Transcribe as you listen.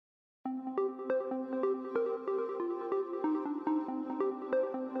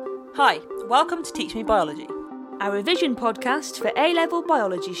Hi, welcome to Teach Me Biology. A revision podcast for A-level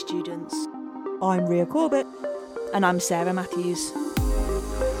biology students. I'm Ria Corbett. And I'm Sarah Matthews.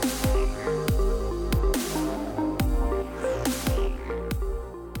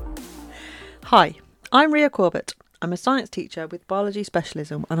 Hi, I'm Ria Corbett. I'm a science teacher with biology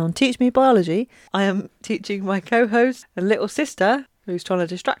specialism, and on Teach Me Biology, I am teaching my co-host and little sister, who's trying to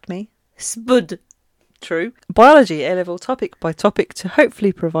distract me, Spud. True. Biology A-level topic by topic to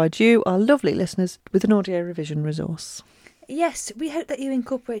hopefully provide you, our lovely listeners, with an audio revision resource. Yes, we hope that you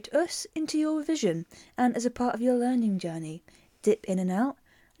incorporate us into your revision and as a part of your learning journey. Dip in and out,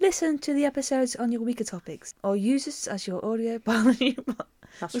 listen to the episodes on your weaker topics, or use us as your audio biology...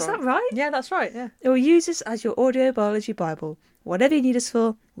 That's Was right. that right? Yeah, that's right, yeah. Or use us as your audio biology Bible. Whatever you need us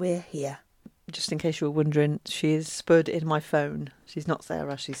for, we're here. Just in case you were wondering, she is Spud in my phone. She's not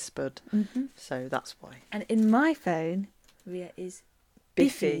Sarah, she's Spud. Mm-hmm. So that's why. And in my phone, Ria is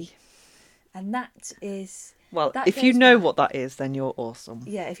Biffy. And that is... Well, that if you goes know back. what that is, then you're awesome.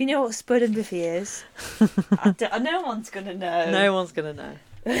 Yeah, if you know what Spud and Biffy is, no one's going to know. No one's going to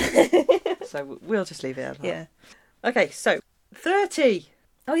know. So we'll just leave it at that. Yeah. Okay, so 30.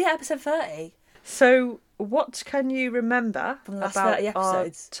 Oh yeah, episode 30. So what can you remember From the last about 30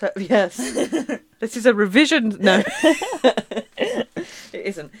 episodes? Yes. This is a revision. No. It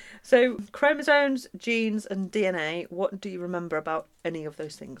isn't. So chromosomes, genes and DNA, what do you remember about any of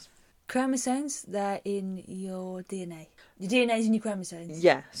those things? Chromosomes, they're in your DNA. Your DNA's in your chromosomes.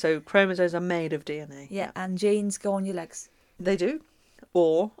 Yeah, so chromosomes are made of DNA. Yeah, and genes go on your legs. They do.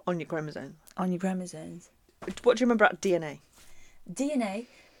 Or on your chromosome. On your chromosomes. What do you remember about DNA? DNA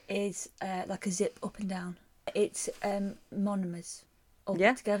is like a zip up and down. It's monomers all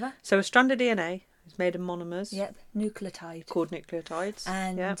Yeah. put together. So a strand of DNA is made of monomers. Yep, nucleotide. Called nucleotides.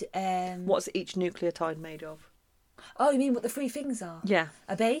 And yeah. What's each nucleotide made of? Oh, you mean what the three things are? Yeah.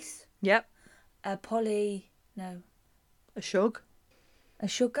 A base, Yep. a A shug. a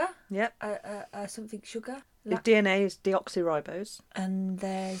sugar, Yep. a something sugar. The DNA is deoxyribose. And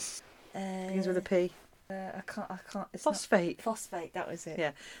there's Begins with a P. I can't. It's Phosphate. Not, phosphate. That was it.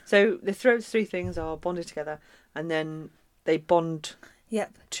 Yeah. So those three things are bonded together, and then they bond.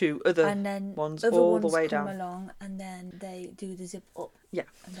 Yep. To other and then ones other all ones the way come down. along, and then they do the zip up. Yeah.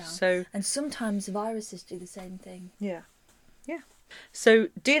 And down. So. And sometimes viruses do the same thing. Yeah. Yeah. So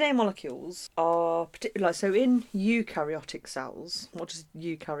DNA molecules are particular. So in eukaryotic cells, what does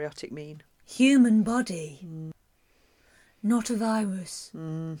eukaryotic mean? Human body. Not a virus.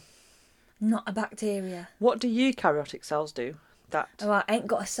 Not a bacteria. What do eukaryotic cells do? That Oh, I ain't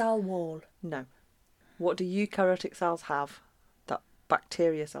got a cell wall. no. What do eukaryotic cells have that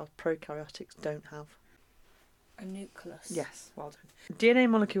bacteria cells, prokaryotics, don't have? A nucleus. Yes, well done. DNA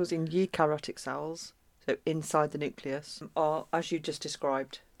molecules in eukaryotic cells, so inside the nucleus, are, as you just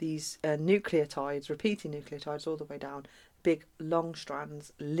described, these nucleotides, repeating nucleotides all the way down, big long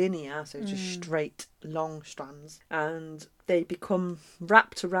strands, linear, so just straight long strands, and they become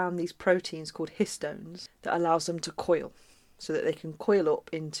wrapped around these proteins called histones that allows them to coil, so that they can coil up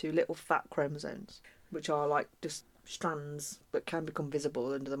into little fat chromosomes, which are like just strands that can become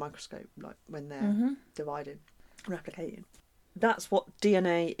visible under the microscope, like when they're divided, replicating. That's what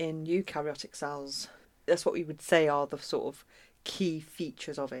DNA in eukaryotic cells, that's what we would say are the sort of key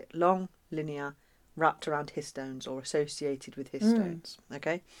features of it. Long, linear, wrapped around histones or associated with histones.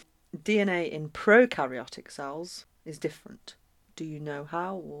 Okay. DNA in prokaryotic cells is different. Do you know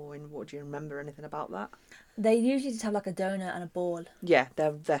how, or in what do you remember anything about that? They usually just have like a donut and a ball. Yeah,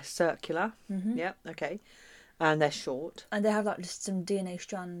 they're circular. Yeah, okay. And they're short. And they have like just some DNA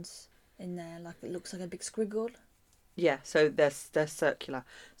strands in there, like it looks like a big squiggle. Yeah, so they're circular.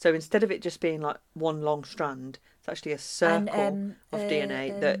 So instead of it just being like one long strand, it's actually a circle of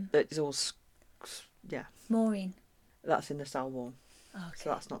DNA that is all Maureen. That's in the cell wall. Okay. So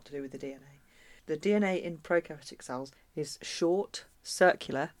that's not to do with the DNA. The DNA in prokaryotic cells is short,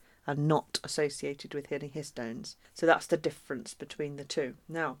 circular, and not associated with any histones. So that's the difference between the two.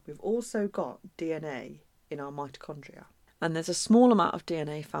 Now, we've also got DNA in our mitochondria. And there's a small amount of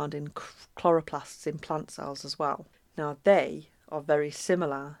DNA found in chloroplasts in plant cells as well. Now, they are very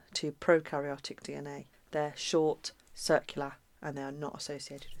similar to prokaryotic DNA. They're short, circular, and they are not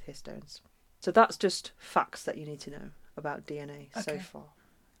associated with histones. So that's just facts that you need to know about DNA so far.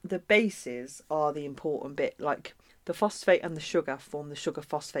 The bases are the important bit, like the phosphate and the sugar form the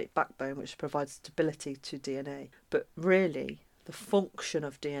sugar-phosphate backbone, which provides stability to DNA. But really, the function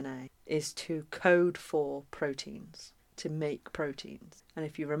of DNA is to code for proteins, to make proteins. And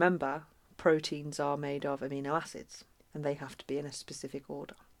if you remember, proteins are made of amino acids, and they have to be in a specific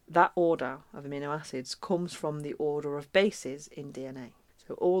order. That order of amino acids comes from the order of bases in DNA.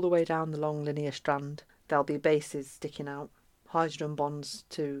 So all the way down the long linear strand, there'll be bases sticking out, hydrogen bonds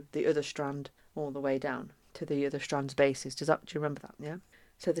to the other strand, all the way down to the other strand's bases. Do you remember that? Yeah.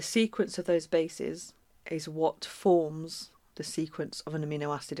 So the sequence of those bases is what forms the sequence of an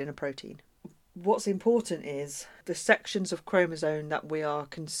amino acid in a protein. What's important is the sections of chromosome that we are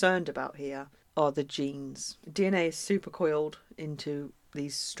concerned about here are the genes. DNA is supercoiled into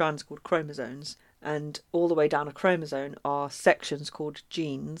these strands called chromosomes, and all the way down a chromosome are sections called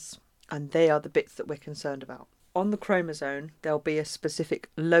genes, and they are the bits that we're concerned about. On the chromosome, there'll be a specific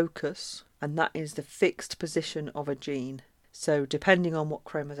locus, and that is the fixed position of a gene. So depending on what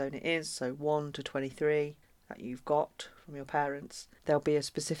chromosome it is, so 1 to 23 that you've got from your parents, there'll be a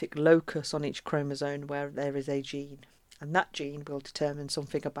specific locus on each chromosome where there is a gene, and that gene will determine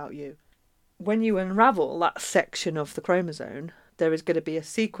something about you. When you unravel that section of the chromosome, there is going to be a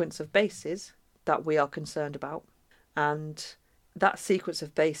sequence of bases that we are concerned about, and that sequence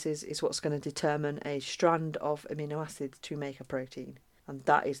of bases is what's going to determine a strand of amino acids to make a protein, and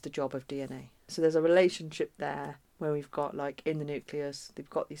that is the job of DNA. So there's a relationship there where we've got, like, in the nucleus, they've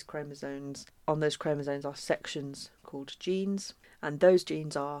got these chromosomes. On those chromosomes are sections called genes, and those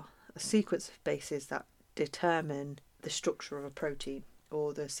genes are a sequence of bases that determine the structure of a protein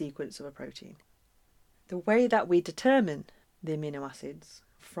or the sequence of a protein. The way that we determine the amino acids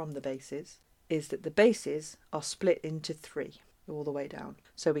from the bases is that the bases are split into 3 all the way down.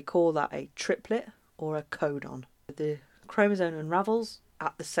 So we call that a triplet or a codon. The chromosome unravels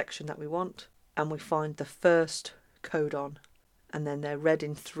at the section that we want, and we find the first codon, and then they're read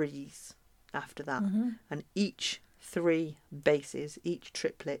in 3s after that. And each 3 bases, each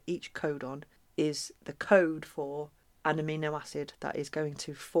triplet, each codon is the code for an amino acid that is going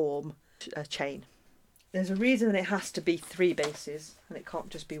to form a chain. There's a reason that it has to be 3 bases, and it can't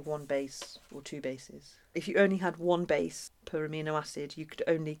just be 1 base or 2 bases. If you only had 1 base per amino acid, you could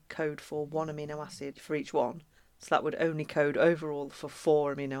only code for 1 amino acid for each one. So that would only code overall for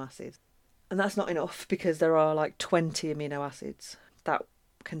 4 amino acids. And that's not enough, because there are like 20 amino acids that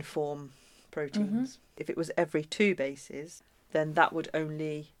can form proteins. If it was every 2 bases, then that would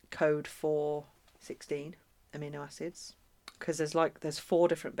only code for 16 amino acids, because there's 4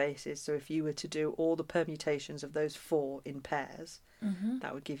 different bases. So if you were to do all the permutations of those 4 in pairs,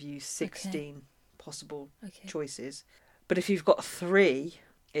 that would give you 16 possible choices. But if you've got 3,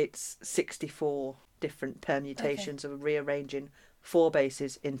 it's 64 different permutations of rearranging 4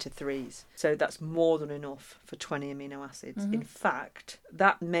 bases into 3s. So that's more than enough for 20 amino acids. In fact,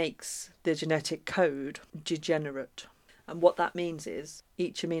 that makes the genetic code degenerate. And what that means is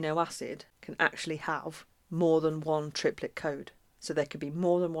each amino acid can actually have more than 1 triplet code. So there could be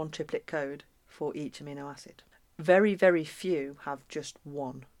more than 1 triplet code for each amino acid. Very, very few have just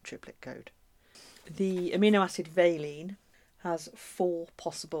 1 triplet code. The amino acid valine has 4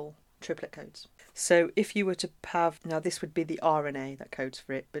 possible triplet codes. So if you were to have, now this would be the RNA that codes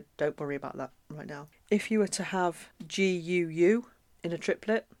for it, but don't worry about that right now. If you were to have GUU in a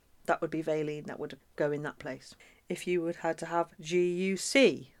triplet, that would be valine, that would go in that place. If you would have to have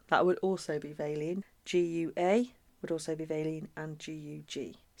GUC, that would also be valine. GUA would also be valine, and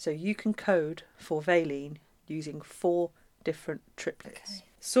GUG. So you can code for valine using 4 different triplets.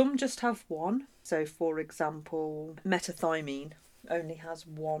 Some just have 1. So for example, methionine only has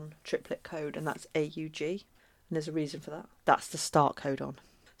 1 triplet code, and that's AUG, and there's a reason for that. That's the start codon.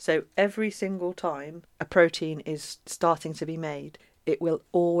 So every single time a protein is starting to be made, it will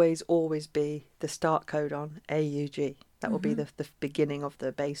always be the start codon AUG. That will be the beginning of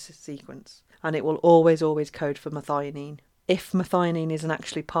the base sequence, and it will always code for methionine. If methionine isn't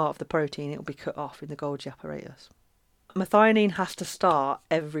actually part of the protein, it will be cut off in the Golgi apparatus. Methionine has to start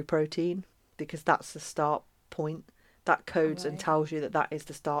every protein because that's the start point. That codes and tells you that that is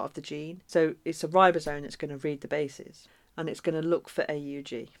the start of the gene. So it's a ribosome that's going to read the bases, and it's going to look for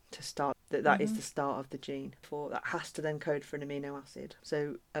AUG to start. That is the start of the gene. That has to then code for an amino acid.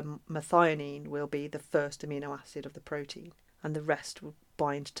 So methionine will be the first amino acid of the protein, and the rest will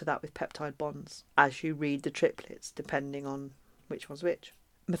bind to that with peptide bonds as you read the triplets, depending on which one's which.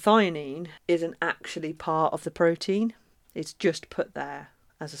 Methionine isn't actually part of the protein. It's just put there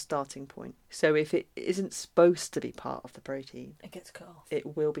as a starting point. So if it isn't supposed to be part of the protein, It gets cut off.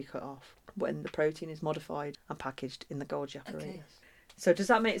 it will be cut off when the protein is modified and packaged in the Golgi apparatus. So does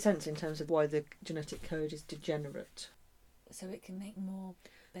that make sense in terms of why the genetic code is degenerate? So it can make more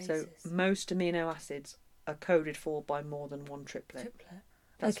bases. So most amino acids are coded for by more than 1 triplet.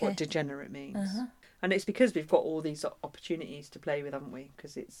 That's what degenerate means. And it's because we've got all these opportunities to play with, haven't we?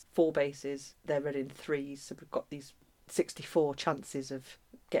 Because it's 4 bases, they're read in 3s, so we've got these 64 chances of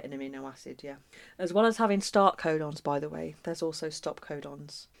get an amino acid, yeah. As well as having start codons, by the way, there's also stop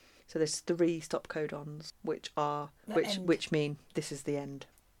codons. So there's 3 stop codons, which mean this is the end.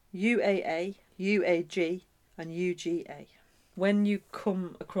 UAA, UAG, and UGA. When you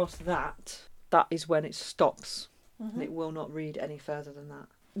come across that is when it stops, and it will not read any further than that.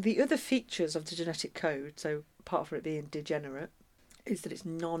 The other features of the genetic code, so apart from it being degenerate, is that it's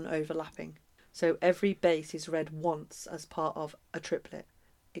non-overlapping. So every base is read once as part of a triplet.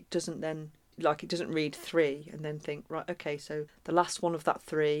 It doesn't read 3 and then think, right, okay, so the last one of that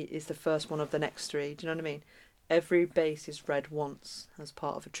 3 is the first one of the next 3. Do you know what I mean? Every base is read once as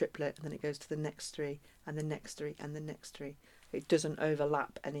part of a triplet, and then it goes to the next 3 and the next 3 and the next 3. It doesn't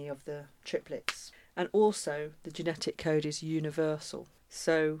overlap any of the triplets. And also, the genetic code is universal.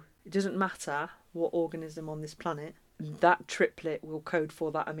 So it doesn't matter what organism on this planet, that triplet will code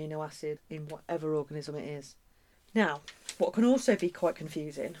for that amino acid in whatever organism it is. Now, what can also be quite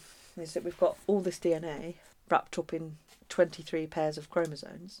confusing is that we've got all this DNA wrapped up in 23 pairs of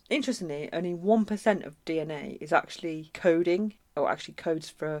chromosomes. Interestingly, only 1% of DNA is actually coding, or actually codes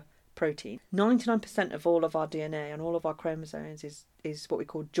for protein. 99% of all of our DNA and all of our chromosomes is what we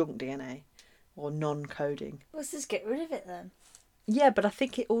call junk DNA, or non-coding. Let's just get rid of it then. Yeah, but I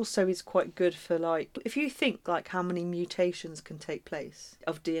think it also is quite good for, like, if you think like how many mutations can take place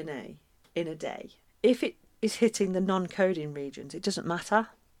of DNA in a day, if it is hitting the non-coding regions, it doesn't matter.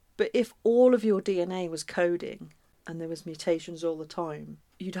 But if all of your DNA was coding and there was mutations all the time,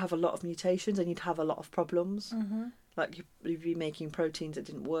 you'd have a lot of mutations and you'd have a lot of problems. Mm-hmm. Like you'd be making proteins that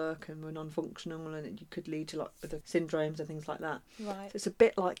didn't work and were non-functional, and you could lead to like other syndromes and things like that. Right. So it's a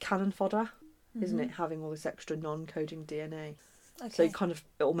bit like cannon fodder, isn't it? Having all this extra non-coding DNA. Okay. So you're kind of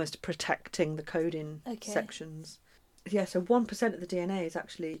almost protecting the coding sections. Yeah, so 1% of the DNA is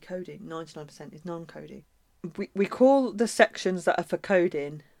actually coding, 99% is non-coding. We call the sections that are for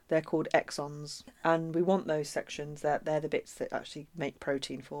coding, they're called exons, and we want those sections, they're the bits that actually make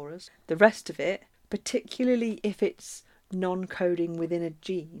protein for us. The rest of it, particularly if it's non-coding within a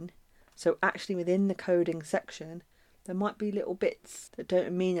gene, so actually within the coding section, there might be little bits that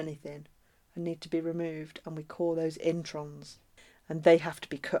don't mean anything and need to be removed, and we call those introns. And they have to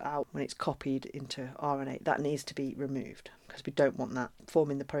be cut out when it's copied into RNA. That needs to be removed because we don't want that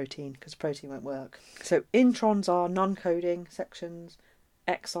forming the protein, because the protein won't work. So introns are non-coding sections.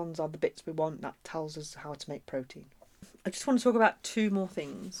 Exons are the bits we want. That tells us how to make protein. I just want to talk about 2 more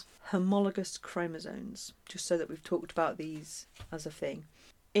things. Homologous chromosomes, just so that we've talked about these as a thing.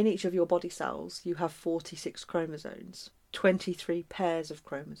 In each of your body cells, you have 46 chromosomes. 23 pairs of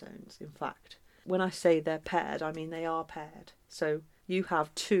chromosomes, in fact. When I say they're paired, I mean they are paired. So you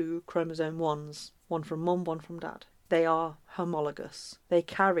have 2 chromosome 1s, one from mum, one from dad. They are homologous. They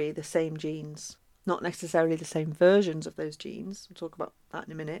carry the same genes. Not necessarily the same versions of those genes. We'll talk about that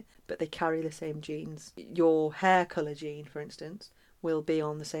in a minute. But they carry the same genes. Your hair colour gene, for instance, will be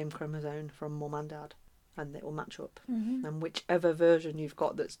on the same chromosome from mum and dad. And they will match up. Mm-hmm. And whichever version you've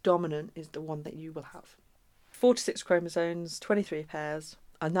got that's dominant is the one that you will have. 46 chromosomes, 23 pairs.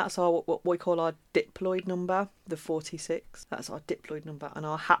 And that's what we call our diploid number, the 46. That's our diploid number. And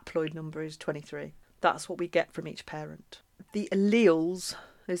our haploid number is 23. That's what we get from each parent. The alleles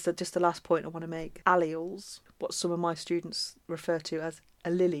is just the last point I want to make. Alleles, what some of my students refer to as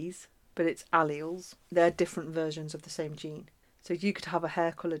alleles, but it's alleles. They're different versions of the same gene. So you could have a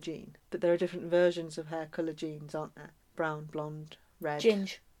hair colour gene, but there are different versions of hair colour genes, aren't there? Brown, blonde, red.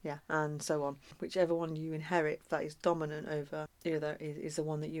 Ginge. Yeah, and so on. Whichever one you inherit that is dominant over the other is the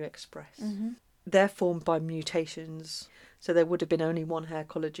one that you express. Mm-hmm. They're formed by mutations. So there would have been only one hair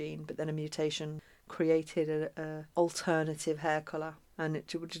colour gene, but then a mutation created a alternative hair colour, and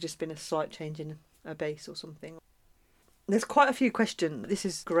it would have just been a slight change in a base or something. There's quite a few questions. This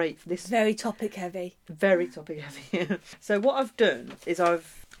is great. This very topic heavy. Very topic heavy. So what I've done is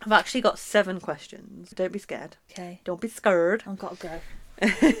I've actually got 7 questions. Don't be scared. Okay. Don't be scared. I've got to go.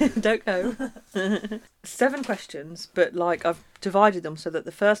 Don't go. 7 questions, but like I've divided them so that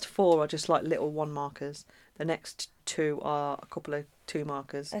the first 4 are just like little 1 markers. The next 2 are a couple of 2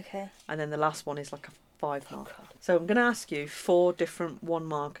 markers. Okay. And then the last one is like a 5 marker. So I'm going to ask you 4 different 1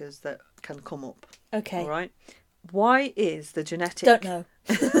 markers that can come up. Okay. All right. Why is the genetic... Don't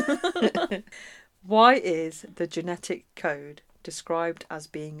know. Why is the genetic code described as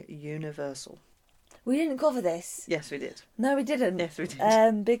being universal? We didn't cover this. Yes, we did. No, we didn't. Yes, we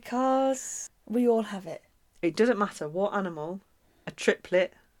did. Because we all have it. It doesn't matter what animal, a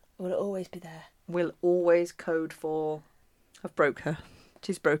triplet... Will always be there. Will always code for... I've broke her.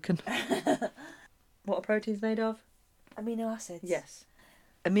 She's broken. What are proteins made of? Amino acids. Yes.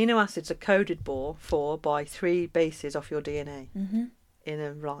 Amino acids are coded for by 3 bases off your DNA. Mm-hmm. in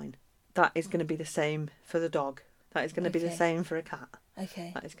a line. That is going to be the same for the dog. That is going to be the Okay. same for a cat.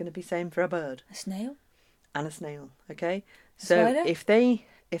 Okay. That is going to be the same for a bird A snail? and a snail. Okay, A so spider? if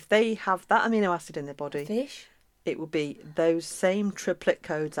they have that amino acid in their A body, fish? it will be those same triplet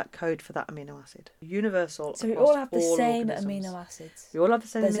codes that code for that amino acid. Universal. So we across all have the all same organisms. amino acids. We all have the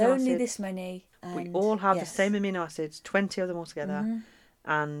same There's amino only acids. this many. We And all have the yes. same amino acids, 20 of them altogether, Mhm.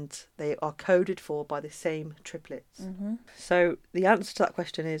 and they are coded for by the same triplets. Mhm. So the answer to that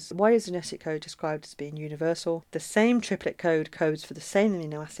question is, why is the genetic code described as being universal? The same triplet code codes for the same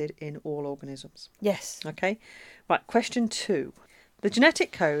amino acid in all organisms. Yes. Okay? Right, question 2. The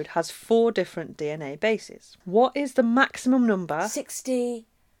genetic code has 4 different DNA bases. What is the maximum number?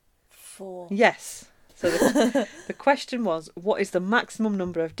 64. Yes. So the question was, what is the maximum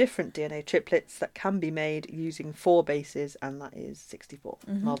number of different DNA triplets that can be made using 4 bases? And that is 64.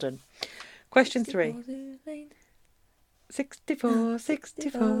 Well done. Question 3. 64,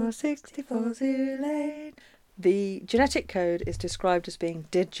 64, 64, Zulane. The genetic code is described as being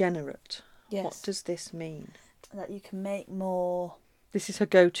degenerate. Yes. What does this mean? That you can make more This is her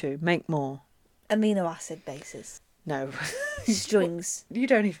go-to. Make more. amino acid bases. No. Strings. You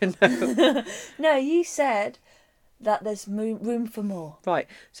don't even know. No, you said that there's room for more. Right.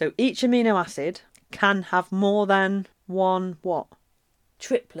 So each amino acid can have more than one what?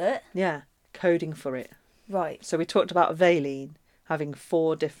 Triplet. Yeah. Coding for it. Right. So we talked about valine having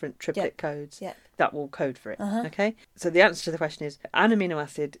 4 different triplet Yep. codes Yep. that will code for it. Uh-huh. Okay. So the answer to the question is, an amino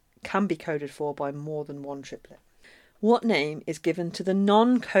acid can be coded for by more than one triplet. What name is given to the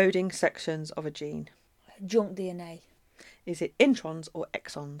non-coding sections of a gene? Junk DNA. Is it introns or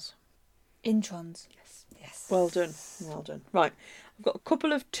exons? Introns. Yes. Yes. Well done. Well done. Right. I've got a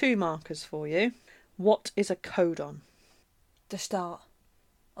couple of 2 markers for you. What is a codon? The start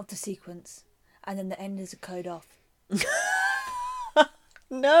of the sequence. And then the end is a code off.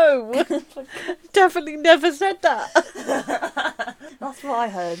 No. Definitely never said that. That's what I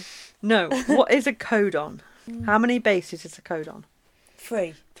heard. No. What is a codon? How many bases is a codon?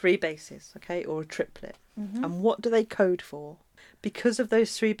 3. 3 bases, okay, or a triplet. Mm-hmm. And what do they code for? Because of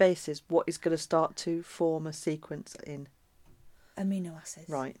those 3 bases, what is going to start to form a sequence in? Amino acids.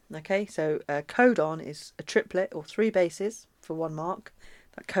 Right, okay, so a codon is a triplet or 3 bases for 1 mark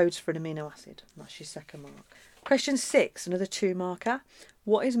that codes for an amino acid. That's your second mark. Question 6, another 2 marker.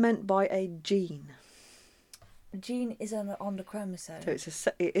 What is meant by a gene? A gene is on the chromosome. So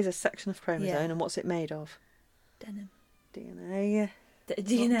it is a section of chromosome, Yeah. and what's it made of? Denim. DNA.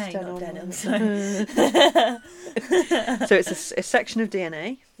 DNA, Not not denim. denim. Sorry. So it's a section of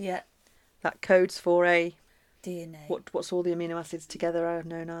DNA Yeah. that codes for a... DNA. What's all the amino acids together are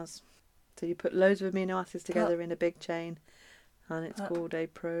known as? So you put loads of amino acids together in a big chain, and it's called a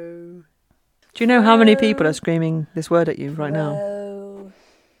pro. Do you know how many people are screaming this word at you right now?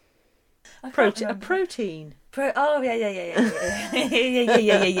 I can't A remember. protein. Oh yeah.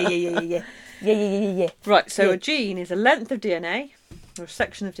 Yeah. Right. So Yeah. a gene is a length of DNA or a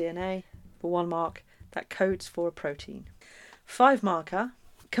section of DNA for 1 mark that codes for a protein. 5 marker.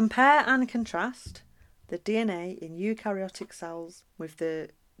 Compare and contrast the DNA in eukaryotic cells with the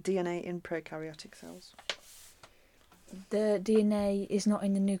DNA in prokaryotic cells. The DNA is not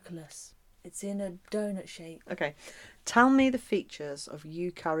in the nucleus. It's in a donut shape. Okay. Tell me the features of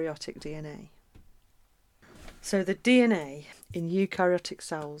eukaryotic DNA. So the DNA in eukaryotic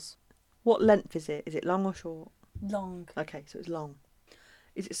cells, what length is it? Is it long or short? Long. Okay, so it's long.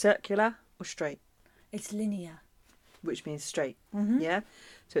 Is it circular or straight? It's linear. Which means straight. Mm-hmm. Yeah?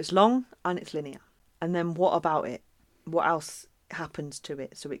 So it's long and it's linear. And then what about it? What else happens to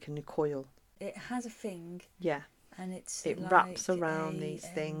it so it can coil? It has a thing, Yeah. and it's It like wraps around a, these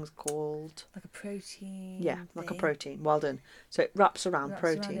things called... like a protein. Yeah, like a thing. protein. Well done. So it wraps around Wraps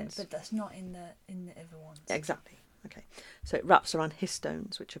around it, proteins. but that's not in the other ones. Exactly. Okay. So it wraps around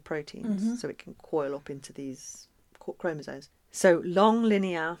histones, which are proteins, Mhm. so it can coil up into these chromosomes. So long,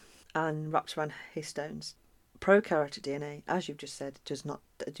 linear, and wraps around histones. Prokaryotic DNA, as you've just said, does not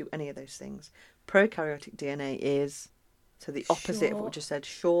do any of those things. Prokaryotic DNA is, so the opposite of what we Short. just said,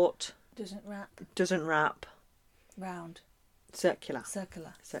 short, Doesn't wrap. doesn't wrap, Round. circular.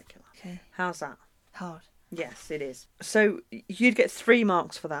 Circular. Circular. Okay. How's that? Hard. Yes, it is. So you'd get 3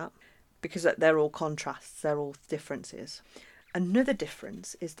 marks for that because they're all contrasts, they're all differences. Another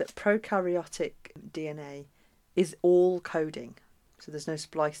difference is that prokaryotic DNA is all coding. So there's no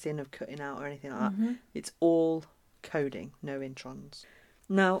splicing of cutting out or anything like that. Mm-hmm. It's all coding, no introns.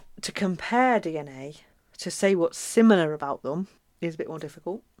 Now, to compare DNA, to say what's similar about them is a bit more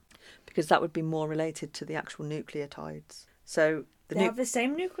difficult because that would be more related to the actual nucleotides. So They have the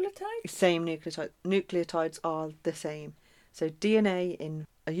same nucleotide? same nucleotides are the same. So DNA in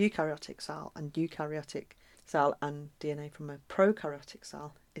a eukaryotic cell and DNA from a prokaryotic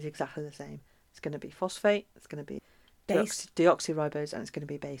cell is exactly the same. It's going to be phosphate, it's going to be deoxyribose, and it's going to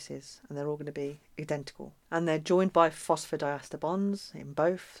be bases, and they're all going to be identical. And they're joined by phosphodiester bonds in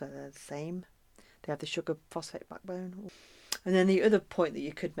both, so they're the same. They have the sugar phosphate backbone. And then the other point that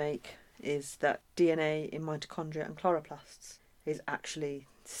you could make is that DNA in mitochondria and chloroplasts is actually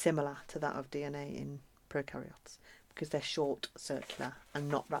similar to that of DNA in prokaryotes, because they're short, circular, and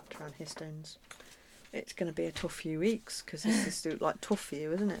not wrapped around histones. It's going to be a tough few weeks, because this is like tough for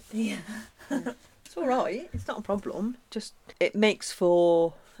you, isn't it? Yeah. It's all right. It's not a problem. Just it makes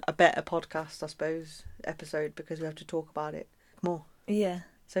for a better podcast, I suppose, episode, because we have to talk about it more. Yeah.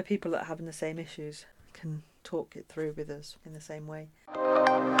 So people that are having the same issues can talk it through with us in the same way.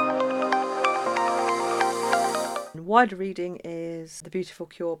 And wider reading is The Beautiful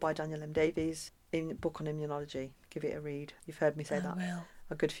Cure by Daniel M. Davies, in book on immunology. Give it a read. You've heard me say that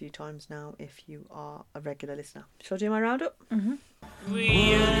a good few times now if you are a regular listener. Shall I do my roundup? Mm-hmm.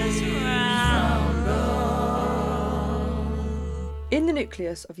 In the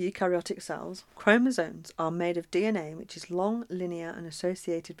nucleus of eukaryotic cells, chromosomes are made of DNA which is long, linear and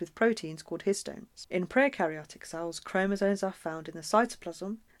associated with proteins called histones. In prokaryotic cells, chromosomes are found in the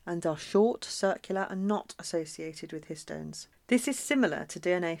cytoplasm and are short, circular and not associated with histones. This is similar to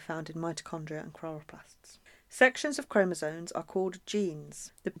DNA found in mitochondria and chloroplasts. Sections of chromosomes are called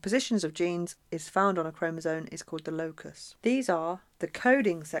genes. The positions of genes is found on a chromosome is called the locus. These are the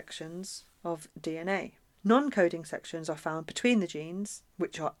coding sections of DNA. Non-coding sections are found between the genes,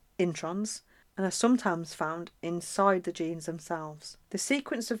 which are introns, and are sometimes found inside the genes themselves. The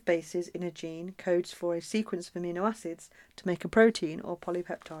sequence of bases in a gene codes for a sequence of amino acids to make a protein or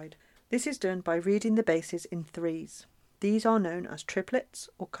polypeptide. This is done by reading the bases in threes. These are known as triplets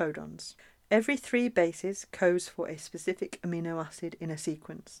or codons. Every 3 bases codes for a specific amino acid in a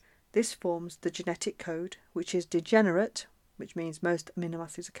sequence. This forms the genetic code, which is degenerate, which means most amino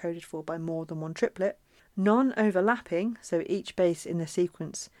acids are coded for by more than one triplet, non-overlapping, so each base in the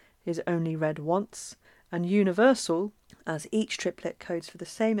sequence is only read once, and universal, as each triplet codes for the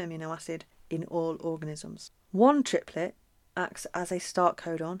same amino acid in all organisms. One triplet acts as a start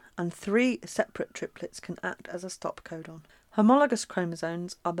codon, and 3 separate triplets can act as a stop codon. Homologous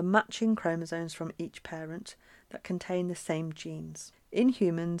chromosomes are the matching chromosomes from each parent that contain the same genes. In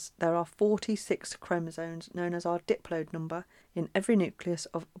humans, there are 46 chromosomes, known as our diploid number, in every nucleus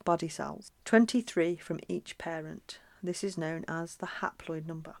of body cells, 23 from each parent. This is known as the haploid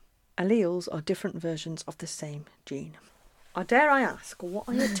number. Alleles are different versions of the same gene. Dare I ask, what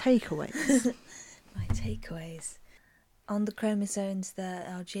are your takeaways? My takeaways. On the chromosomes, there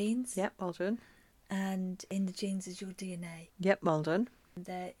are genes. Yep, well done. And in the genes is your DNA. Yep, well done.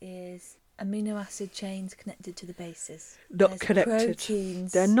 There is amino acid chains connected to the bases. Not There's connected.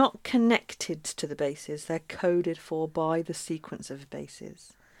 Proteins. They're not connected to the bases. They're coded for by the sequence of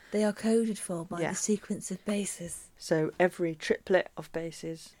bases. They are coded for by the sequence of bases. So every triplet of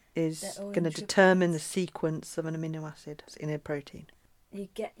bases is going to determine the sequence of an amino acid in a protein. You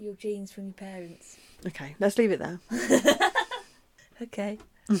get your genes from your parents. Okay, let's leave it there. Okay.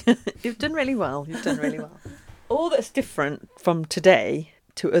 You've done really well. All that's different from today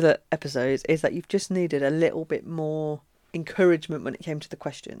to other episodes is that you've just needed a little bit more encouragement when it came to the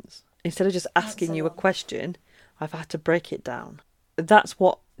questions. Instead of just asking you a question, I've had to break it down. That's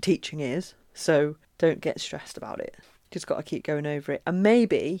what teaching is, so don't get stressed about it. Just got to keep going over it. And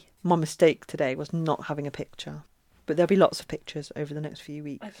maybe my mistake today was not having a picture, but there'll be lots of pictures over the next few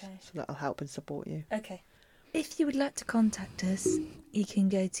weeks, so that'll help and support you. Okay. If you would like to contact us, you can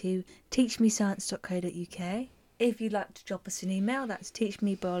go to teachmescience.co.uk. If you'd like to drop us an email, that's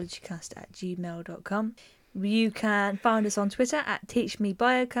teachmebiologycast@gmail.com. You can find us on Twitter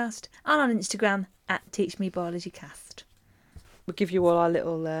 @teachmebiocast and on Instagram @teachmebiologycast. We'll give you all our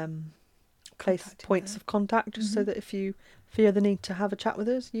little points of contact, just so that if you feel the need to have a chat with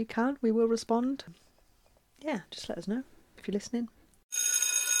us, you can. We will respond. Yeah, just let us know if you're listening.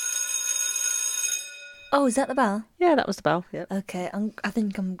 Oh, is that the bell? Yeah, that was the bell. Yep. Okay, I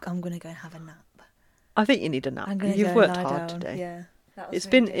think I'm going to go and have a nap. I think you need a nap. You've worked hard today. Yeah, it's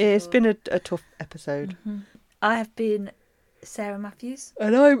been a tough episode. Mm-hmm. I have been Sarah Matthews,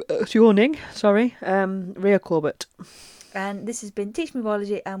 and I'm yawning. Sorry, Ria Corbett. And this has been Teach Me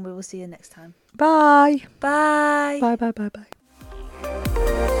Biology, and we will see you next time. Bye. Bye. Bye. Bye. Bye. Bye.